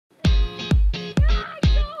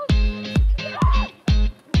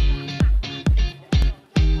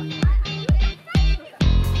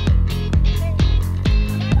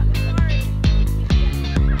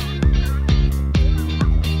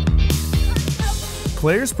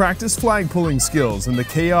Players practice flag pulling skills in the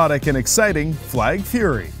chaotic and exciting Flag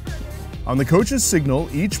Fury. On the coach's signal,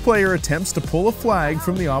 each player attempts to pull a flag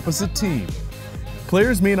from the opposite team.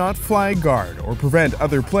 Players may not flag guard or prevent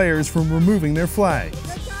other players from removing their flags.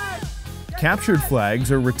 Captured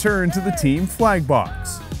flags are returned to the team flag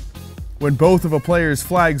box. When both of a player's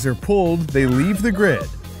flags are pulled, they leave the grid.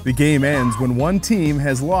 The game ends when one team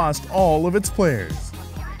has lost all of its players.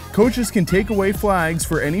 Coaches can take away flags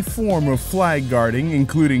for any form of flag guarding,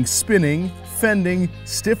 including spinning, fending,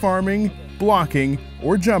 stiff arming, blocking,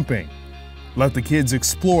 or jumping. Let the kids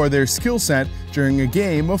explore their skill set during a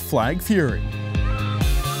game of Flag Fury.